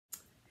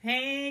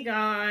Hey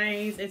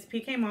guys, it's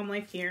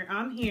PKMomLife here.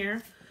 I'm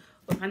here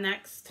with my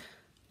next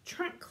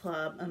trunk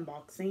club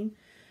unboxing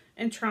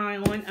and try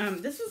on.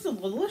 This is the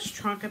littlest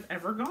trunk I've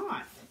ever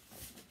got.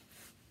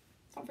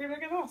 It's not very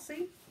big at all,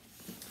 see?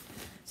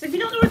 So if you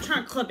don't know what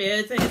Trunk Club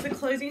is, it's a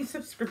clothing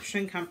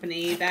subscription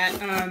company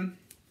that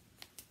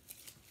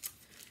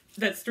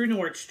that's through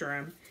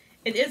Nordstrom.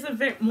 It is a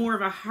bit more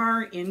of a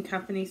higher end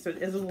company, so it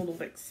is a little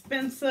bit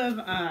expensive.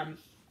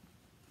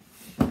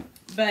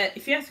 But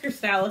if you ask your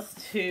stylist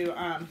to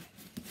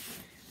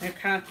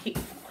kind of keep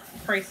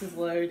prices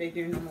low, they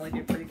do normally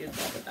do a pretty good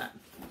job with that.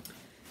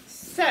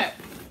 So,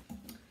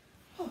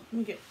 let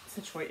me get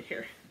situated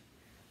here.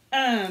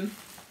 I've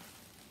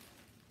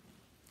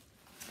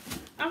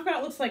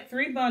got, looks like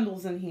 3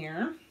 bundles in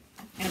here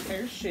and a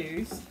pair of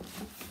shoes.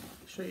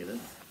 I'll show you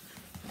this.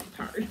 I'm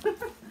tired.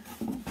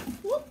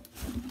 Whoop.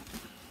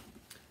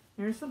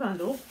 Here's the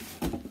bundle.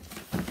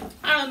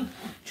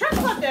 Trunk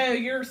Club though,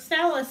 your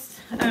stylist,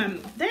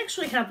 they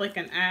actually have like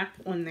an app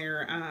on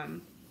their,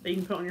 that you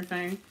can put on your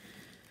phone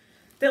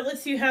that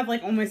lets you have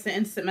like almost an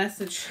instant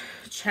message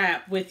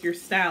chat with your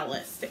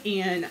stylist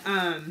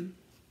and,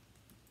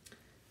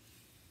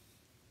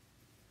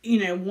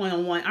 you know,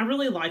 one-on-one. I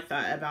really like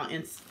that about,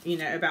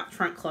 about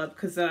Trunk Club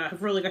because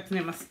I've really got to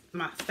know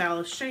my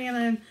stylist,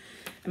 Shannon.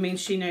 I mean,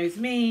 she knows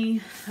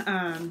me.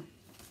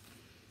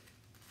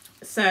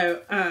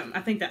 So,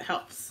 I think that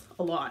helps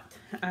a lot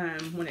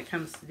when it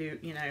comes to do,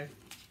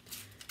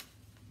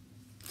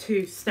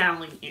 to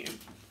styling you.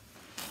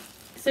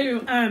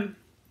 So,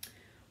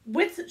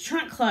 with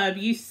Trunk Club,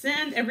 you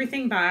send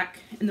everything back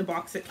in the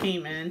box it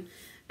came in,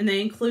 and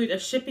they include a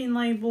shipping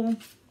label,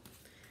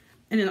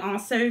 and then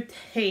also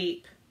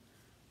tape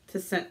to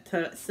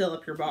seal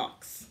up your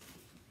box.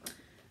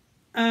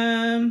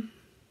 Gosh,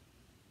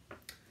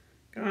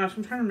 I'm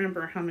trying to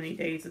remember how many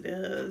days it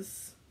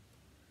is.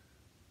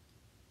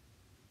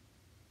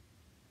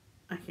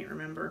 I can't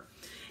remember.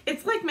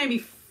 It's like maybe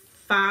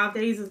 5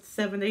 days,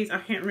 7 days. I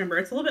can't remember.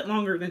 It's a little bit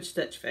longer than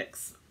Stitch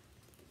Fix.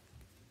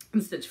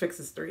 And Stitch Fix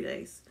is 3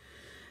 days.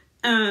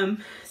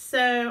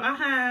 So I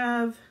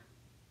have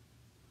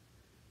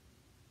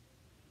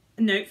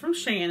a note from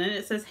Shannon.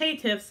 It says, "Hey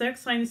Tiff, so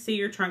excited to see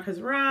your trunk has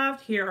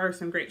arrived. Here are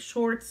some great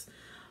shorts,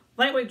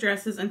 lightweight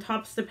dresses, and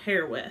tops to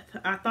pair with.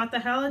 I thought the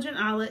halogen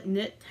eyelet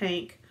knit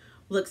tank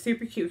look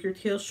super cute with your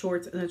teal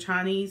shorts and the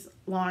Chinese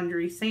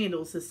laundry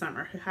sandals this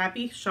summer.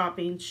 Happy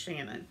shopping,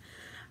 Shannon."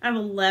 I have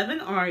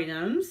 11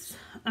 items.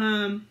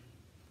 The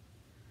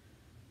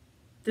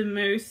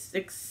most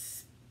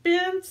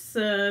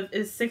expensive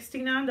is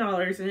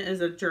 $69 and it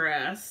is a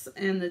dress.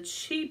 And the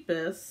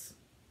cheapest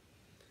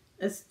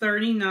is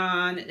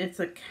 $39. It's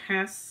a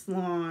cast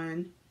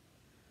on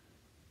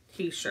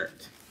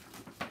t-shirt.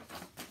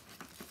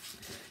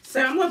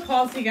 So I'm going to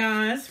pause you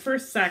guys for a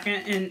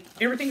second, and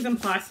everything's in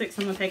plastic,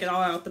 so I'm going to take it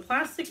all out of the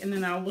plastic, and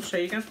then I will show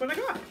you guys what I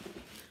got.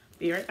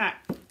 Be right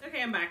back.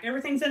 Okay, I'm back.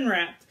 Everything's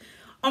unwrapped.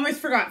 Almost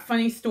forgot.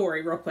 Funny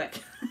story real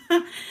quick.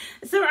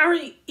 So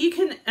you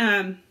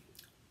can,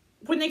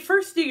 when they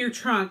first do your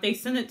trunk, they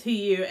send it to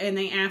you, and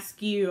they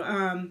ask you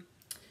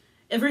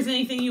if there's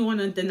anything you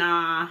want to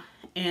deny,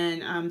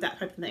 and that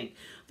type of thing.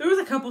 There was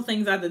a couple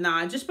things I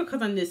denied, just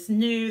because I just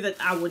knew that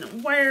I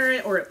wouldn't wear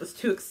it, or it was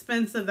too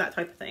expensive, that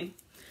type of thing.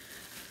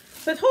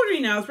 So I told her,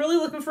 I was really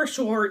looking for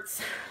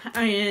shorts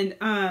and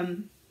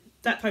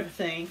that type of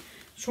thing.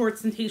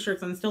 Shorts and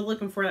t-shirts. I'm still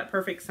looking for that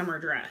perfect summer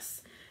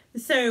dress.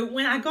 So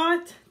when I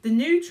got the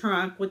new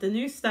trunk with the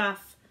new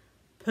stuff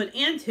put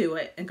into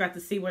it and got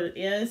to see what it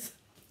is,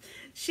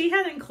 she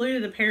had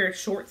included a pair of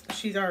shorts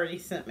she's already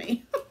sent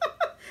me.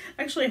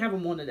 Actually, I have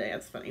them on today.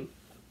 That's funny.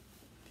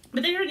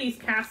 But they are these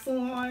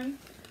cast-on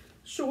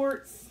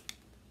shorts.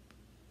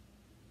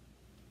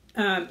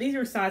 These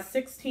are size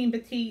 16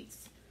 petites.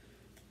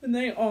 And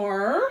they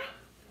are,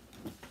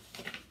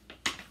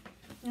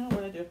 what do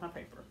I do with my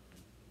paper?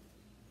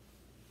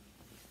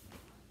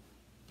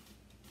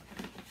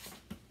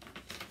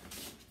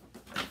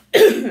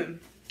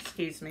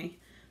 Excuse me.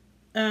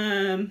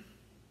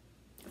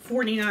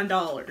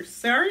 $49.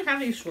 So I already have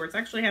these shorts. I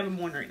actually have them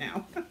on right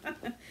now.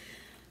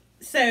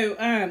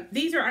 So,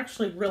 these are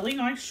actually really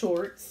nice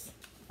shorts.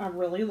 I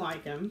really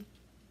like them.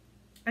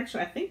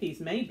 Actually, I think these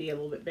may be a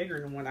little bit bigger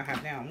than what I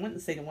have now. I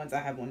wouldn't say the ones I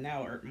have on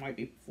now might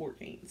be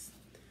 14s.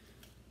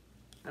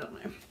 I don't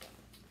know.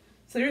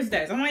 So there's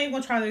those. I'm not even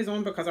going to try those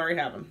on because I already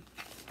have them.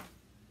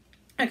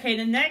 Okay,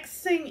 the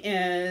next thing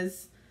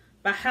is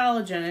by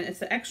Halogen.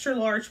 It's an extra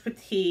large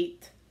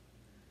petite.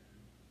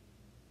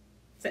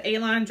 It's an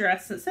A-line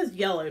dress. It says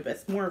yellow, but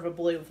it's more of a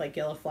blue with like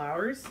yellow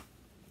flowers.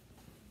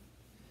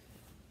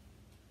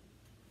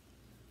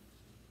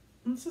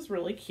 And this is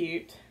really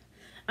cute.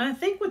 And I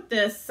think with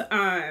this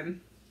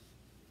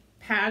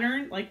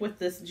pattern, like with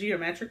this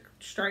geometric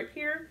stripe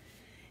here,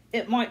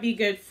 it might be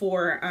good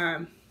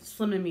for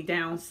slimming me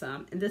down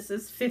some. And this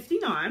is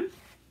 $59.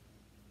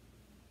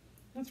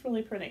 That's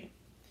really pretty.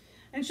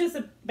 And it's just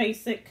a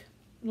basic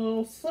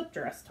little slip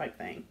dress type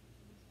thing.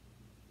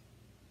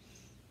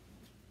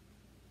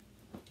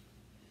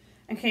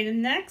 Okay, the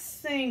next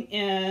thing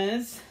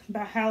is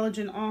by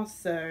Halogen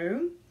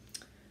also.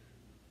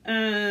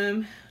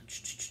 Eyelet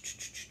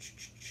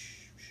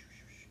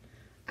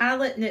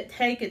knit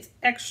take. It's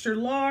extra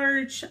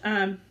large.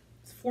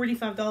 It's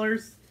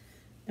 $45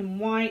 in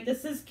white.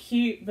 This is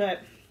cute,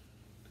 but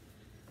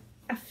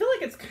I feel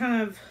like it's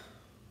kind of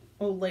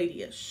old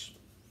lady-ish.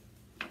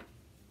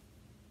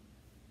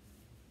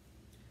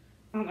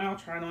 I don't know, I'll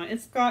try it on.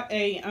 It's got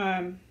a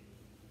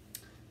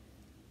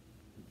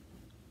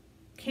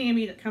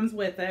cami that comes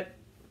with it.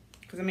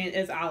 Because, I mean, it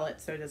is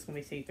eyelet, so it is going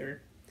to be see-through.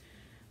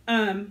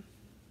 And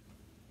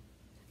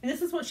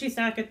this is what she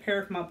said I could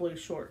pair with my blue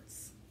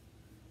shorts.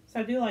 So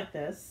I do like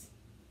this.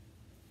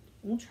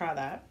 We'll try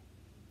that.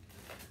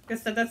 Like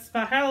I said, that's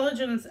by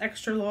Halogen. It's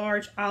extra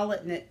large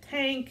eyelet knit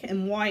tank.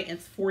 In white,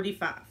 it's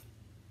 $45.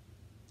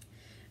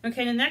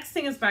 Okay, the next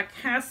thing is by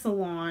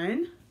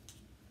Castellon.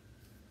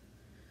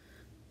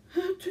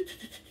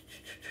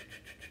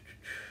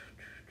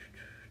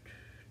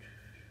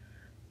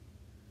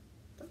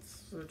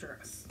 That's the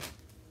dress.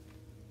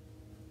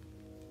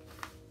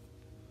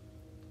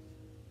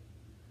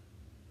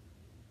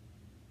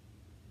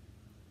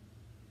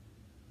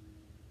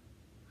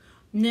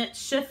 Knit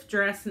shift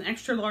dress, an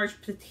extra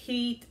large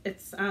petite.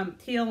 It's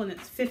teal and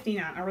it's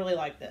 $59. I really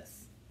like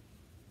this.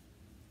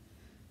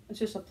 It's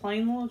just a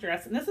plain little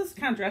dress, and this is the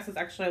kind of dresses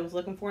actually I was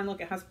looking for. And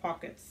look, it has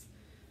pockets.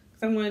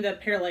 So I wanted to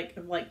pair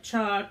like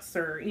Chucks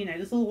or, you know,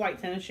 just little white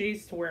tennis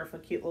shoes to wear for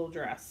a cute little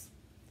dress.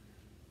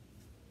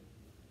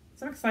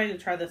 So I'm excited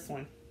to try this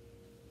one.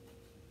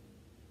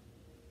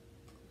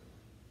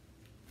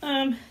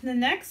 The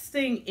next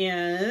thing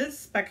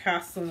is by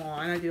Castellon.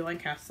 I do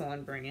like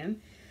Castellon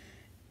brand.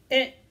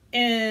 It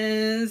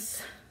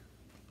is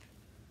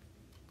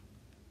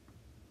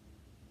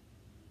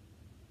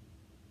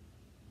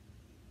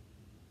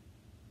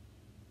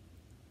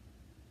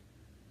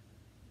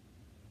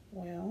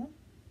well,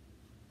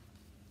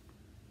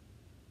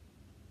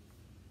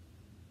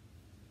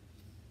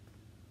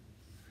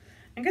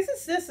 I guess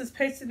this is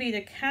supposed to be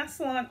the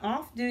Castellon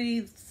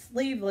off-duty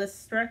sleeveless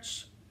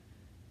stretch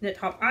knit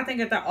top. I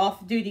think that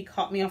off-duty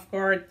caught me off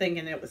guard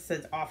thinking it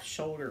says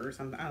off-shoulder or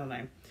something. I don't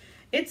know.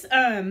 It's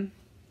 $57.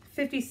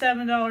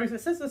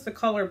 It says it's the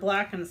color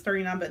black and it's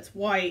 $39, but it's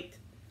white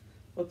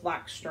with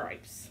black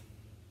stripes.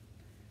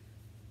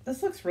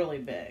 This looks really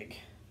big.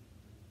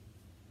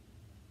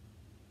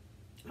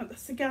 Oh,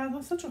 this again,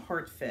 that's such a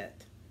hard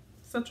fit.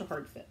 Such a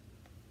hard fit.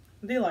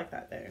 I do like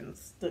that though, and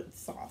it's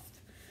soft.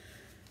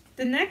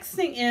 The next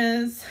thing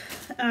is,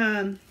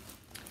 I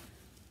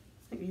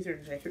think these are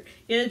the J. Crew.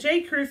 Yeah, the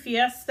J. Crew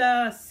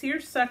Fiesta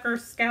Seersucker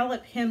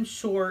Scallop Hem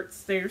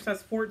Shorts. They're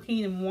size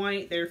 14 in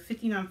white. They're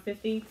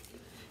 $59.50.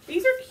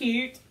 These are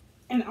cute.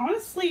 And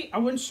honestly, I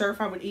wasn't sure if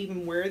I would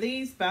even wear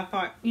these, but I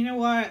thought, you know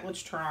what?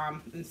 Let's try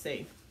them and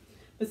see.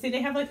 But see,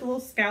 they have like a little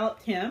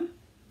scalloped hem.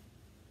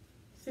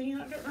 See,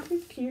 aren't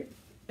these cute?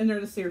 And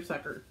they're the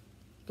seersucker.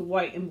 The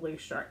white and blue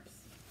stripes.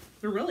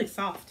 They're really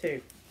soft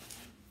too.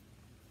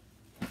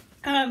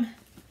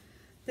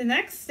 The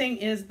next thing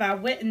is by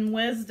Wit and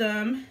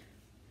Wisdom.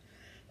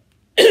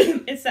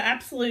 It's the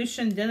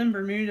Absolution Denim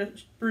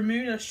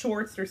Bermuda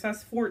Shorts. They're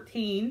size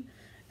 14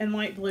 and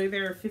light blue.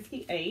 They're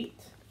 $58.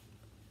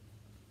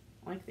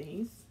 I like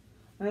these.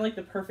 They're like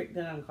the perfect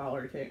denim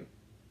color too.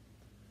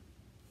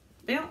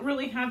 They don't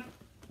really have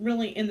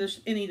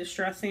any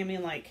distressing. I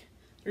mean, like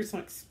there's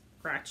some like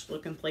scratched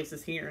looking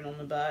places here and on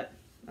the butt.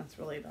 That's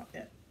really about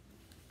it.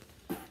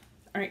 All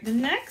right, the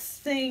next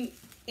thing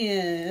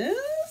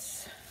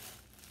is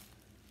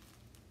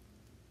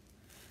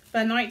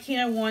by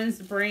 1901's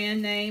the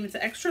brand name. It's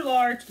an extra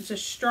large. It's a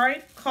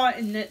striped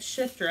cotton knit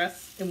shift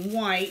dress in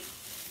white.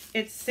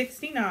 It's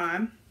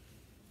 $69.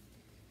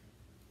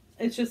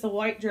 It's just a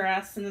white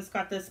dress and it's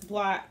got this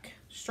black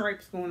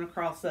stripes going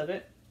across of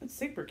it. It's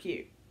super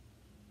cute.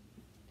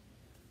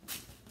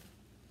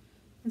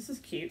 This is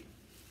cute.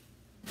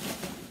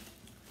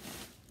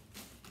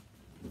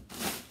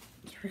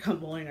 Sorry, I'm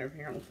blowing over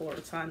here on the floor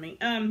behind me.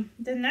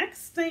 The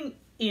next thing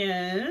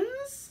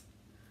is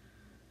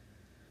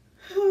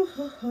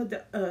what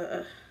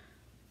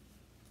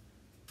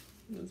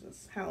is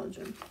this?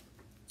 Halogen.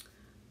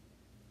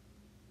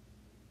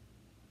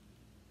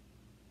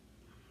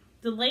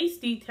 The lace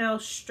detail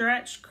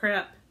stretch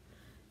crepe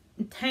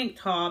tank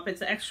top.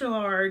 It's extra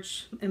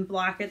large in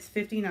black. It's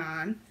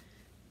 $59.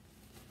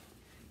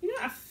 You know,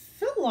 I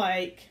feel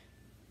like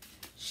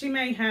she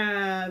may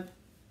have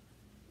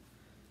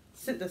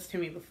sent this to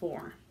me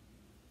before.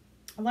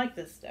 I like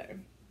this though.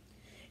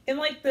 And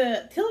like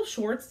the teal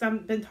shorts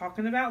I've been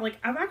talking about, like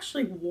I've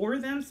actually wore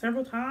them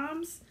several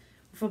times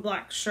with a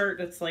black shirt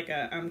that's like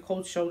a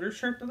cold shoulder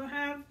shirt that I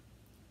have.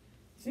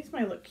 So these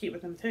might look cute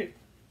with them too.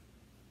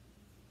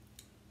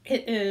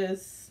 It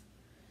is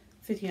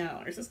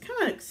 $59. It's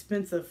kind of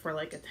expensive for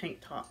like a tank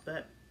top,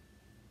 but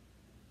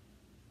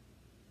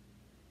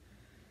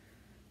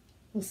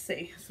we'll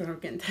see. So I'm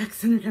getting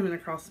texts and they're coming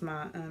across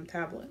my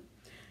tablet.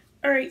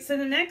 Alright, so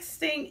the next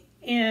thing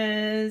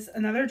is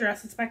another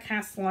dress. It's by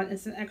Castellon.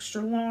 It's an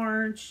extra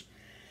large.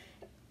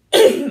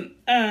 It's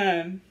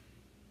a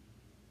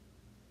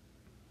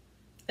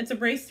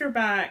bracer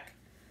back,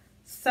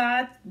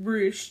 side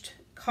ruched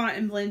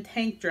cotton blend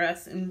tank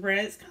dress in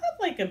red. It's kind of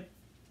like a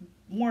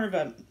more of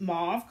a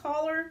mauve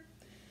color.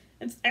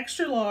 It's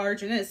extra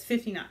large and it's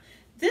 $59.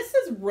 This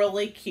is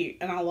really cute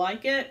and I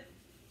like it.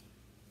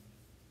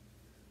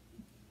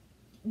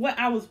 What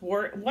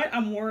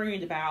I'm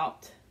worried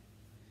about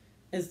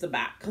is the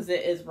back, because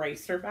it is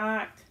racer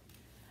backed.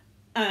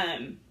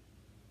 And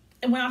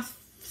when I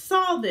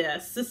saw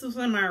this was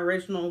in my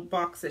original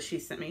box that she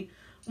sent me.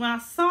 When I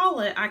saw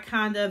it, I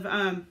kind of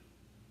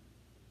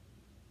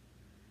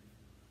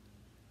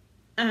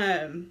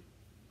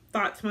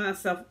thought to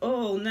myself,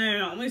 oh no,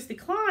 I almost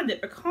declined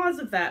it because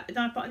of that. But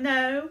I thought,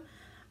 no,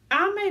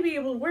 I may be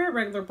able to wear a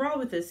regular bra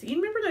with this. You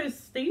remember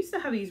those, they used to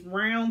have these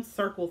round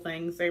circle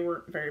things. They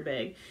weren't very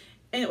big.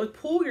 And it would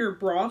pull your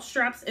bra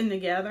straps in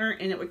together,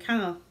 and it would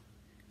kind of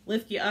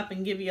lift you up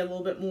and give you a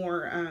little bit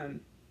more,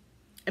 and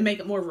make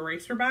it more of a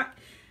racer back.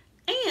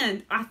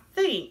 And I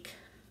think,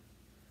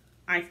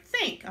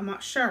 I'm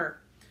not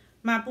sure,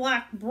 my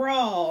black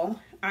bra,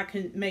 I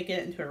can make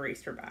it into a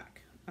racer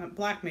back.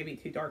 Black may be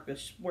too dark to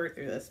wear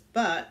through this,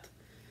 but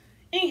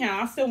anyhow,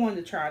 I still wanted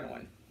to try it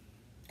on.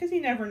 Because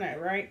you never know,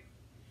 right?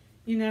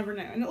 You never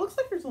know. And it looks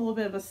like there's a little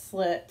bit of a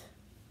slit.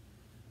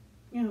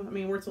 You know, I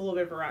mean, where it's a little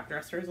bit of a wrap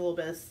dress, there's a little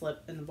bit of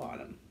slip in the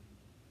bottom.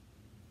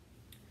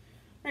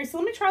 Alright, so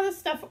let me try this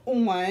stuff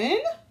on.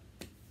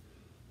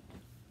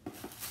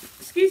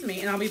 Excuse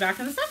me, and I'll be back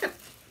in a second.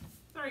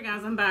 Sorry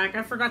guys, I'm back.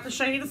 I forgot to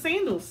show you the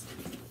sandals.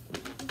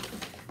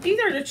 These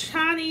are the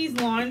Chinese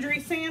laundry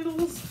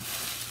sandals.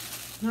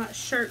 Not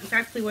sure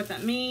exactly what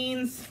that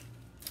means.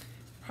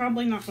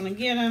 Probably not going to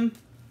get them.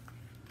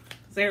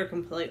 They're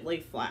completely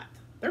flat.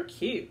 They're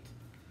cute,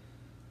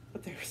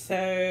 but they're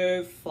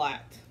so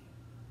flat.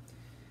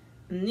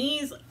 And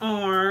these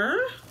are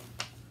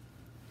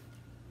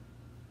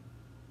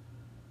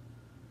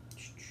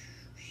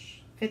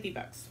 $50,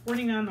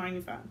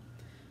 $49.95.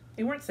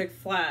 They weren't so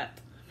flat,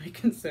 I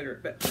consider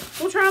it, but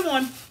we'll try them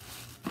on.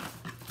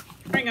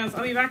 Alright guys,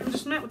 I'll be back in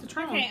just a minute with the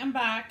try on. Okay, I'm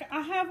back.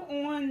 I have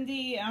on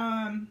the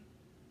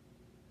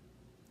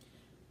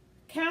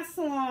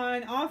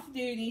Castellan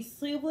off-duty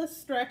sleeveless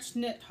stretch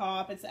knit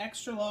top. It's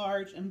extra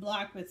large and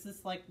black, but it's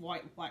just like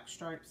white with black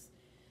stripes.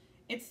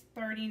 It's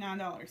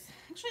 $39.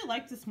 Actually, I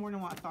like this more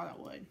than what I thought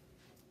I would.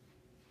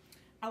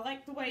 I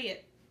like the way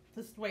it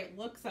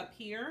looks up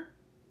here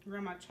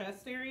around my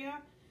chest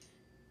area.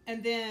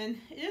 And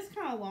then it is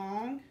kind of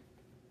long,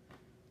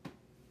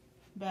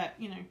 but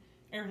you know,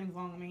 everything's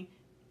long on me.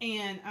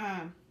 And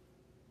let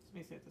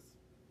me see this.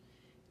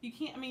 You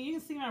can't, I mean, you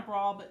can see my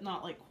bra, but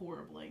not like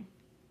horribly.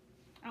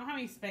 I don't have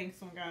any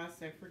Spanx on, guys,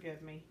 so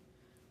forgive me.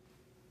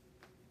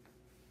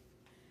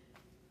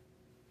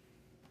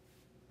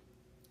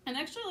 And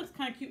actually, it looks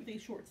kind of cute with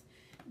these shorts.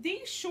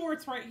 These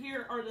shorts right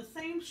here are the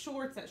same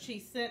shorts that she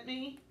sent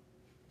me.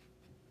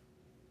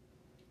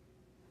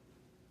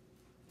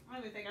 I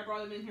don't even think I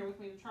brought them in here with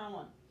me to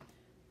try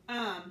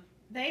on.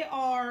 They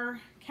are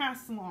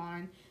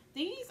Castellan.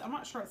 These, I'm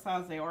not sure what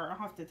size they are. I'll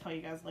have to tell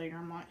you guys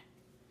later.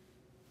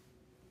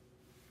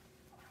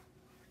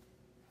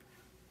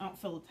 I don't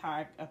feel the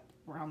tag up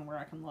around where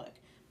I can look.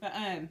 But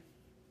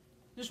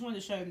just wanted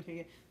to show them to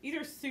you. These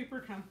are super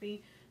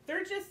comfy.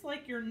 They're just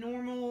like your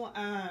normal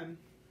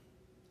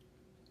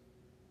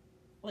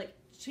like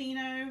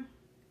chino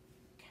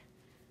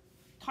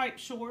type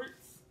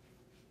shorts.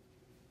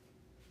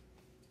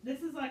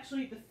 This is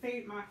actually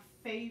my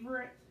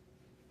favorite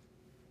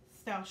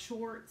style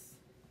shorts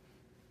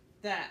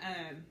that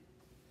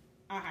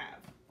I have.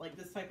 Like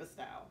this type of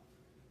style.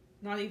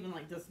 Not even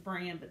like this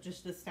brand, but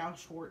just this style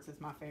shorts is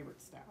my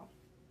favorite style.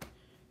 They're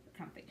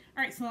comfy.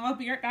 Alright, so I'll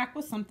be right back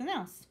with something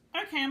else.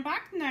 Okay, I'm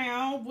back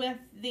now with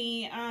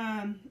the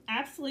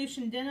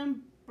Absolution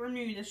Denim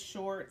Bermuda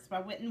shorts by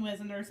Wit and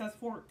Wiz. There's size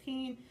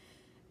 14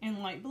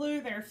 in light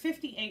blue. They're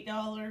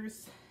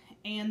 $58.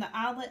 And the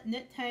Eyelet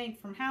Knit Tank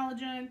from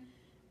Halogen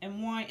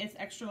in white is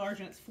extra large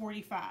and it's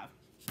 $45.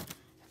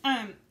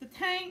 The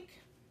tank,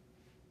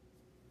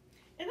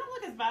 it don't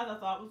look as bad as I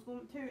thought it was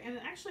going to, and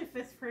it actually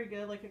fits pretty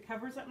good. Like, it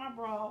covers up my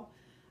bra.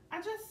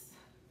 I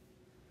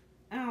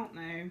don't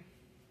know.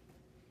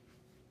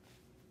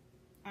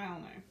 I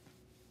don't know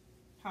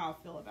how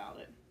I feel about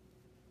it.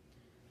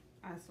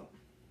 I just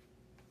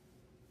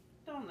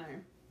don't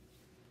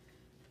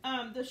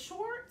know. The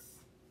shorts,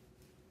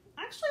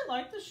 I actually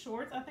like the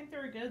shorts. I think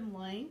they're a good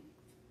length.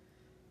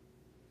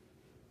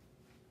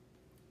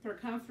 They're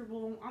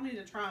comfortable. I'll need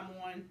to try them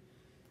on.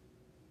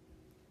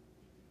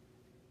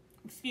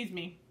 Excuse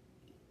me.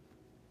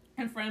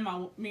 In front of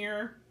my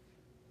mirror.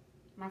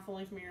 My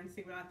full-length mirror, and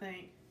see what I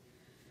think.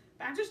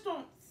 But I just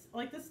don't,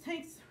 like, this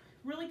tank's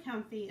really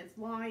comfy. It's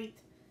light.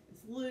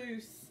 It's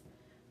loose.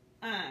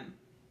 I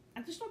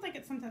just don't think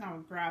it's something I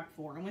would grab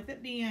for. And with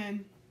it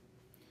being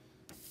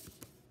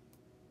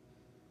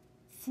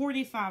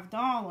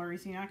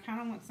 $45, you know, I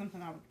kind of want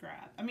something I would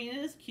grab. I mean,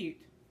 it is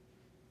cute.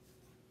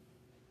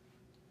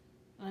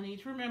 I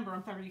need to remember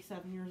I'm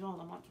 37 years old.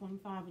 I'm not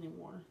 25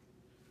 anymore.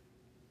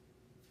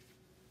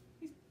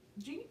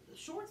 These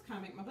shorts kind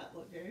of make my butt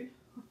look good.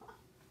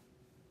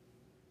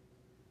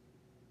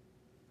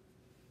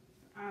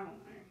 I don't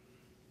know.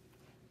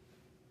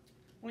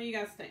 What do you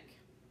guys think?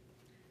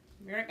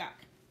 I'll be right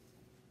back.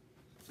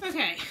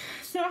 Okay,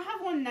 so I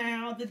have one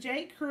now. The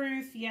J.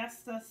 Crew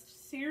Fiesta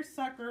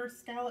Seersucker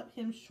Scallop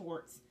Hem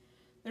Shorts.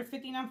 They're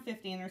 $59.50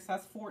 and they're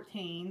size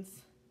 14s.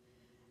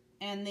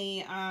 And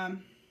the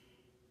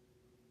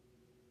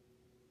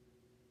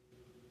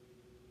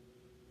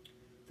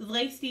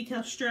lace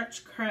detail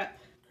stretch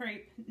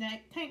crepe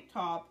neck tank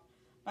top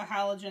by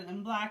Halogen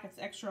in black. It's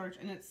extra large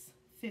and it's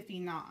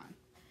 $59.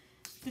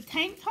 The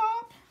tank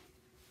top,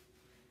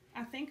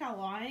 I think I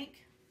like.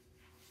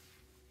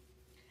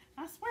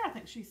 I swear I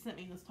think she sent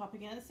me this top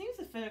again. It seems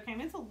to fit okay.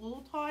 It's a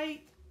little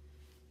tight,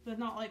 but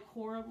not like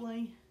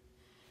horribly.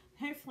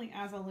 Hopefully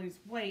as I lose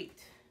weight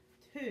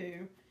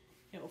too,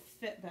 it'll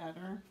fit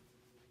better.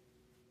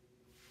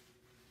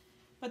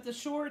 But the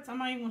shorts, I'm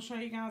not even going to show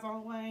you guys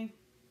all the way.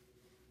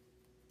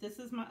 This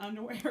is my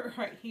underwear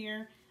right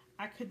here.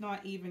 I could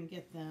not even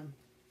get them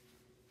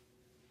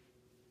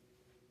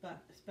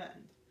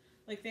buttoned.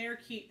 Like, they're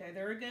cute though.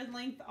 They're a good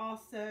length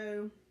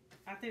also.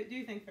 I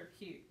do think they're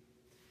cute.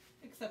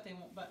 Except they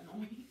won't button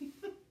on me.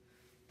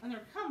 And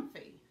they're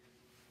comfy.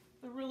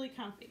 They're really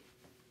comfy.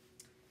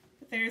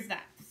 But there's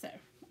that. So,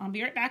 I'll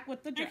be right back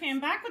with the dress. Okay, I'm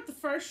back with the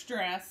first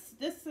dress.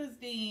 This is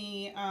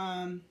the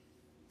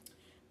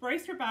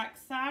brace your back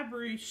side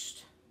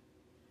ruched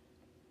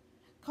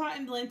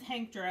cotton blend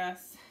tank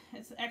dress.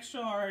 It's extra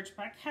large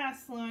by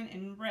Caslin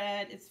in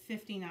red. It's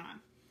 $59.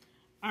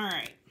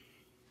 Alright.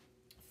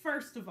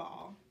 First of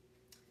all,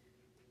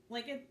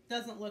 like, it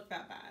doesn't look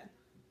that bad.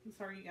 I'm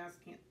sorry you guys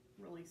can't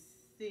really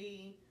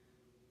see.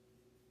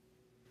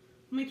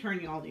 Let me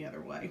turn you all the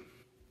other way.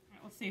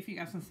 Alright, let's see if you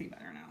guys can see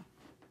better now.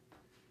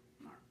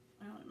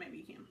 Well, maybe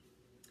you can.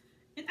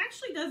 It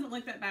actually doesn't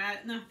look that bad,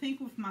 and I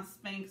think with my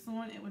Spanx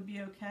on, it would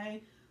be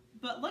okay.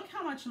 But look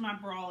how much of my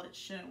bra it's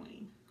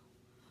showing.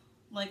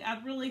 Like,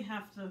 I'd really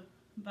have to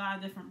buy a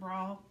different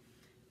bra.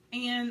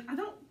 And I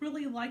don't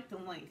really like the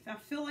length. I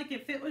feel like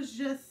if it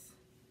was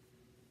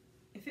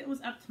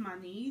up to my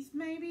knees,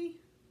 maybe,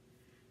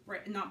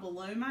 right, not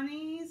below my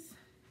knees,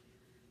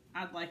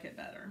 I'd like it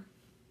better.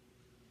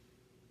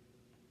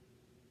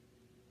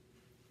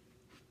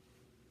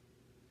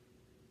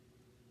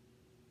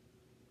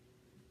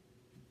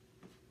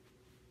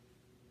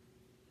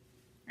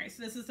 Alright,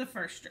 so this is the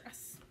first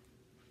dress.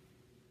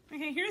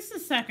 Okay, here's the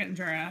second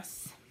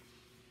dress.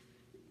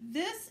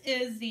 This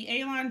is the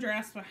A-line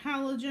dress by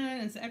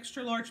Halogen. It's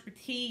extra large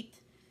petite.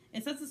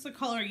 It says it's the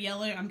color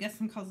yellow. I'm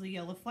guessing because of the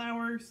yellow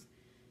flowers.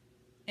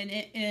 And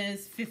it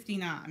is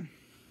 $59.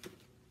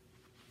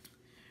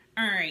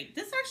 Alright,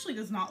 this actually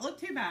does not look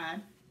too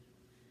bad.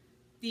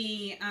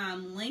 The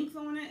length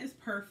on it is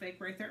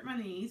perfect, right there at my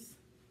knees.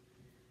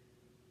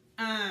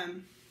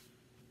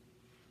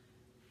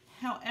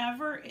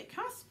 However, it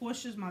kind of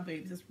squishes my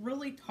boobs. It's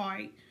really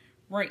tight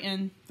right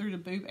in through the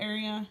boob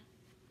area.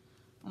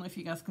 I don't know if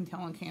you guys can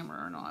tell on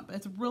camera or not, but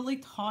it's really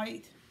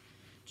tight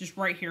just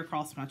right here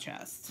across my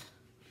chest.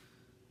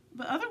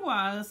 But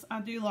otherwise,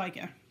 I do like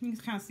it. You can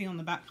kind of see on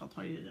the back how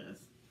tight it is.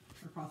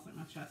 Across like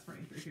my chest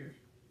right through here.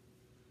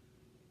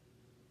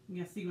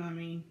 You guys see what I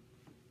mean?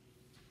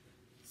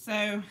 So,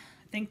 I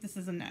think this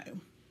is a no.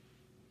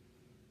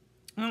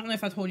 I don't know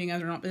if I told you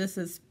guys or not, but this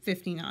is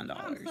 $59.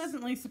 I'm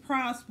pleasantly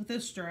surprised with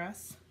this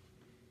dress.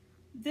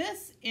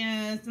 This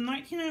is the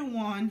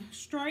 1901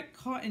 striped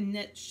cotton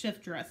knit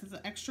shift dress. It's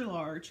an extra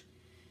large.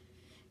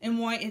 In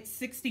white, it's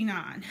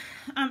 $69.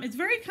 It's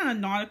very kind of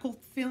nautical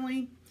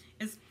feeling.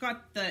 It's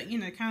got the, you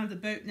know, kind of the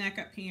boat neck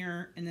up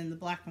here, and then the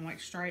black and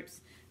white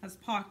stripes. Has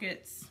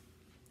pockets.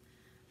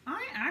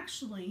 I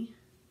actually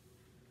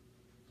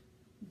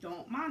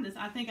don't mind this.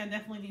 I think I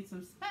definitely need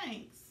some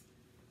Spanx.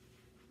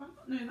 I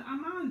don't know that I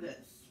mind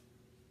this.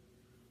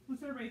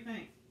 What's everybody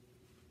think?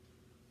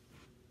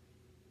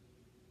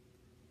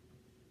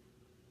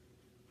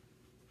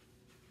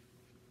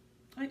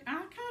 Like, I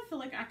kind of feel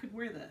like I could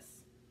wear this.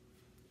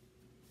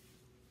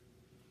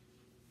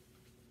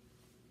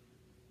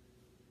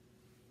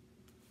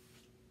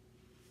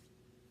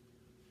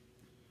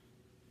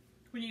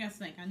 What do you guys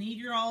think? I need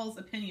your all's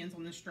opinions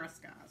on this dress,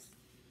 guys.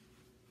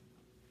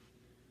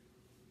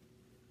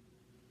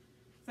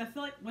 So I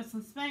feel like with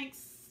some Spanx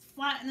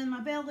flattening my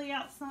belly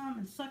out some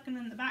and sucking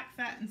in the back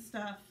fat and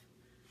stuff,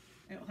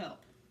 it'll help.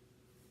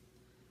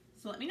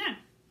 So let me know.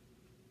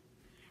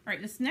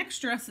 Alright, this next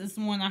dress is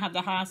the one I have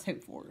the highest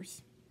hopes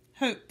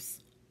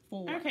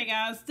for. Okay,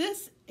 guys,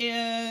 this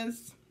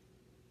is...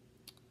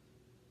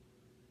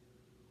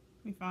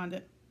 Let me find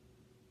it.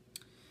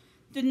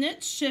 The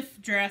knit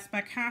shift dress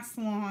by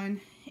Caslin.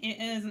 It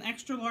is an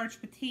extra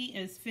large petite. It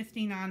is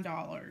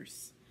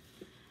 $59.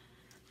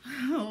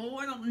 Oh,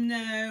 I don't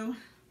know.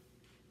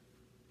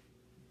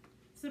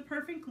 It's a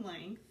perfect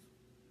length.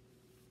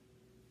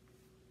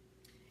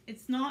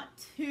 It's not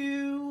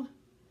too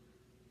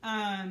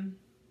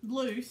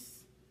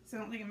loose, so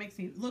I don't think it makes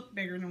me look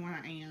bigger than what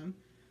I am.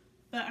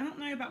 But I don't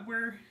know about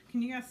where,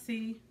 can you guys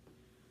see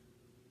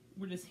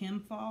where this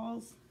hem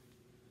falls?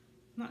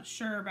 I'm not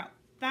sure about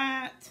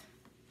that.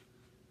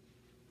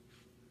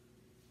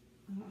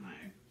 I don't know.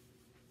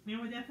 You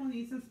know, we definitely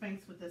need some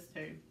Spanx with this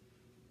too.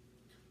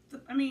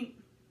 I mean,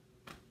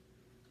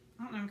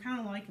 don't know, I'm kind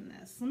of liking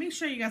this. Let me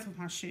show you guys with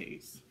my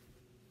shoes.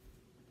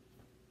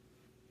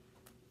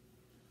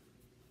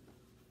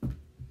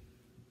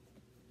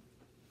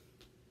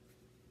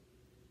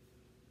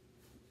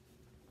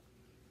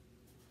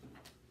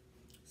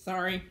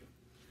 Sorry.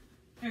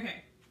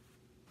 Okay.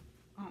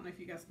 I don't know if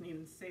you guys can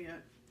even see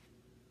it.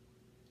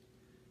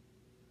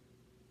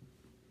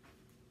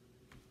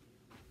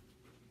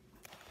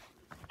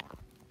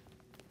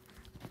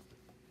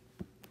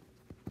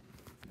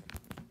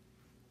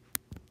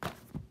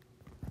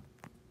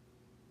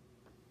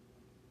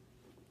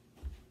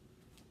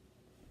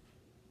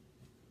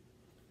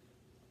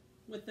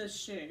 With this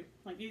shoe.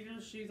 Like, these are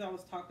the shoes I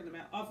was talking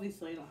about.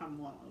 Obviously, I don't have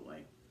them all the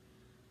way.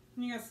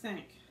 What do you guys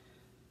think?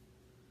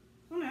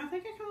 I don't know. I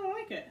think I kind of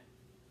like it.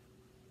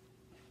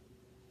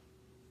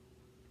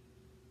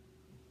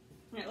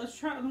 Alright, let's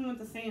try them with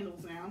the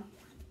sandals now.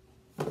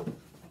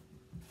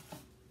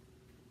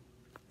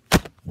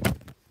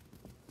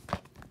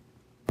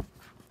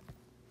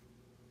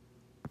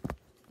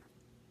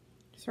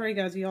 Sorry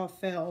guys, y'all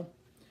fell.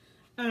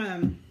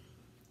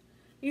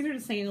 These are the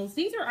sandals.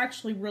 These are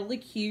actually really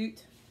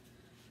cute,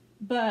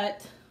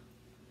 but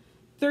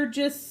they're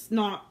just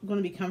not going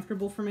to be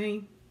comfortable for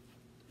me.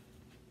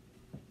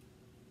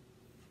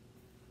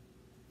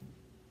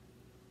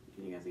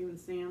 Can you guys even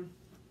see them?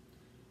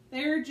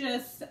 They're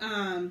just,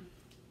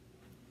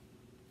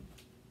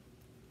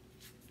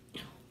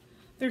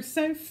 they're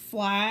so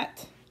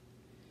flat.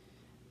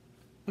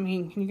 I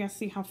mean, can you guys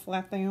see how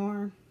flat they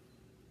are?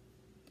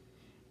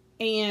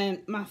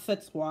 And my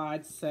foot's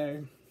wide,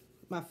 so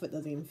my foot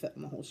doesn't even fit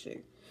in the whole shoe.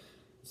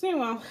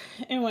 So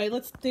anyway,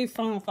 let's do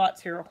final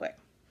thoughts here real quick.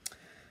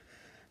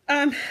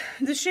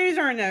 The shoes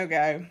are a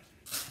no-go.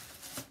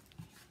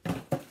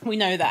 We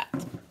know that.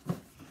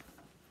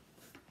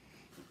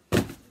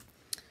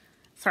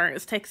 Sorry,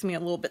 it takes me a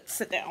little bit to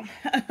sit down.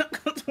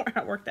 That's where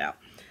I worked out.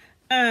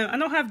 I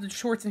don't have the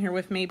shorts in here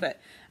with me, but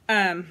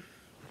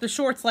the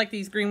shorts like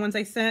these green ones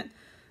they sent,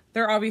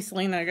 they're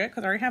obviously no-go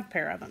because I already have a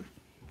pair of them.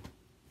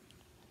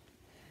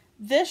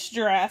 This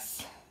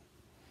dress,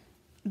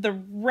 the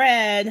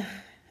red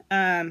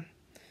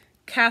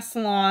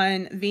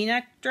Castellon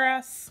V-neck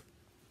dress,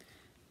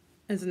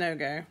 is a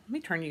no-go. Let me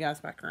turn you guys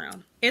back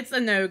around. It's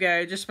a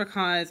no-go just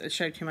because it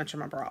showed too much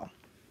of my bra.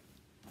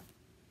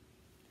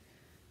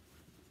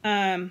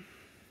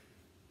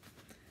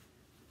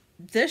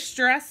 This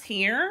dress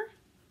here,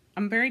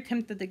 I'm very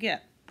tempted to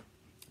get.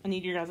 I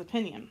need your guys'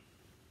 opinion.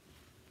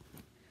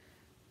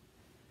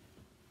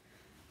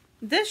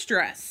 This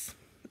dress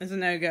is a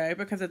no-go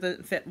because it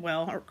didn't fit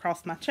well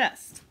across my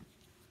chest.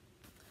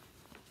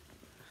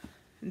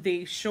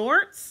 These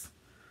shorts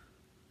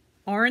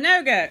are a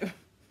no-go.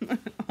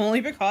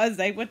 Only because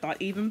they would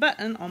not even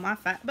button on my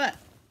fat butt.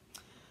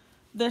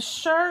 The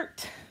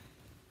shirt,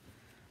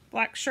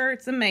 black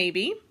shirt's a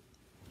maybe.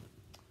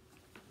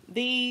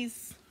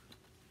 These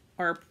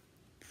are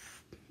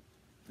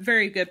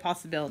very good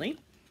possibility.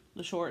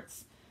 The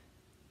shorts.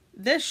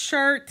 This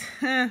shirt,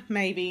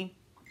 maybe.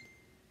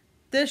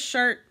 This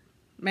shirt,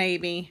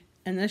 maybe.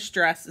 And this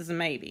dress is a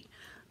maybe.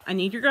 I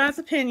need your guys'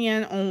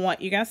 opinion on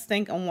what you guys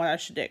think on what I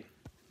should do.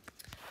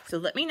 So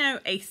let me know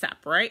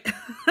ASAP, right?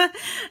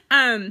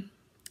 I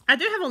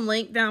do have a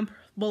link down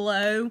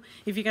below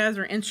if you guys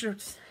are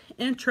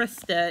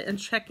interested in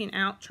checking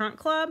out Trunk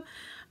Club.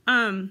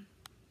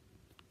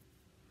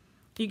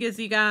 It gives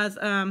you guys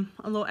a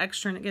little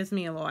extra, and it gives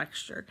me a little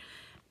extra.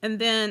 And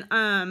then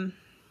I'm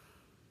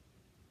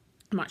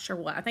not sure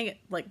what. I think it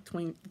like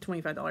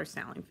 $25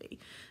 selling fee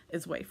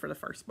is way for the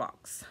first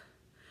box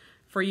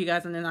for you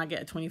guys, and then I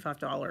get a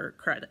 $25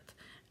 credit.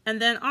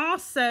 And then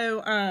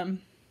also my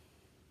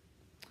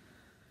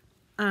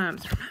arm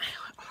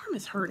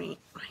is hurting.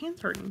 My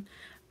hand's hurting.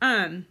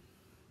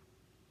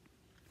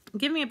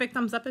 Give me a big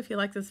thumbs up if you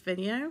like this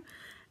video.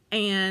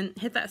 And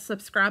hit that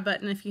subscribe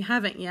button if you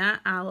haven't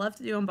yet. I love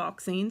to do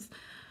unboxings.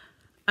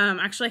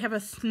 Actually, I have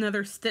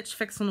another Stitch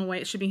Fix on the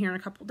way. It should be here in a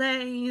couple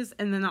days.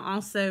 And then I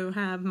also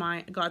have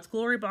my God's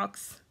Glory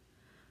box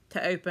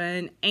to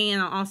open.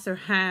 And I also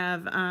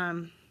have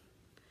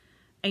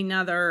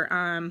another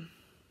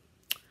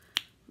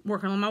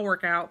working on my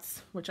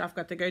workouts, which I've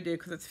got to go do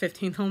because it's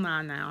 15 till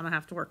 9 now. And I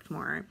have to work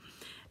tomorrow.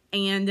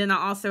 And then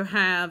I also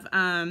have,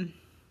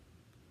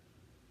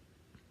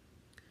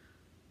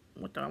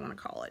 what do I want to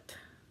call it?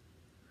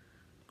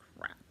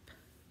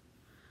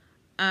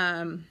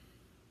 I'm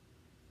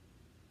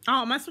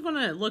also going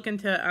to look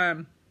into, I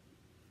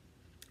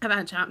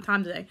haven't had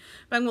time today,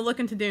 but I'm going to look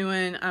into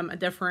doing a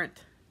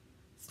different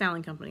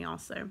styling company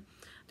also.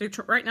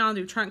 Right now I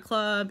do Trunk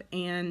Club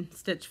and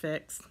Stitch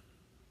Fix.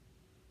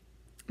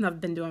 And I've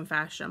been doing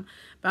fashion,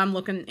 but I'm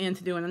looking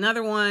into doing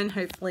another one,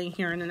 hopefully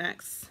here in the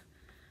next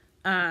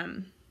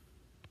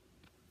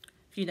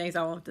few days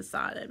I'll have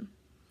decided.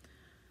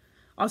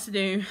 Also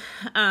do,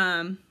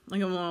 I'm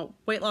on a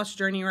weight loss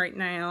journey right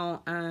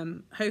now.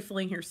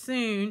 Hopefully here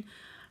soon,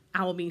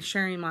 I will be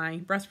sharing my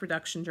breast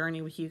reduction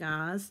journey with you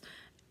guys.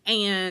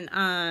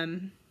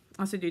 And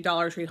also do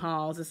Dollar Tree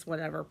hauls, just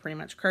whatever, pretty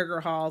much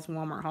Kroger hauls,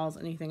 Walmart hauls,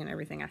 anything and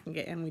everything I can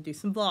get. And we do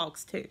some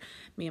vlogs too,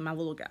 me and my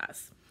little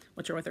guys,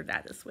 which are with their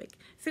dad this week.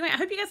 So anyway, I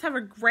hope you guys have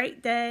a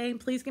great day.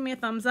 Please give me a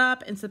thumbs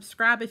up and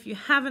subscribe if you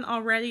haven't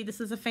already. This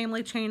is a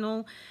family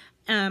channel.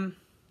 And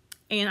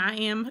I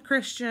am a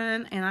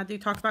Christian, and I do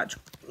talk about,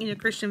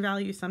 Christian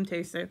values some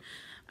too. So,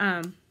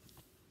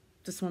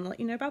 just want to let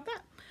you know about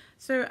that.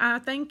 So,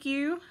 thank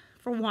you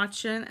for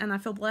watching, and I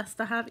feel blessed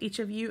to have each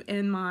of you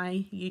in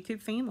my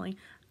YouTube family.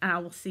 I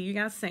will see you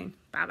guys soon.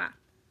 Bye-bye.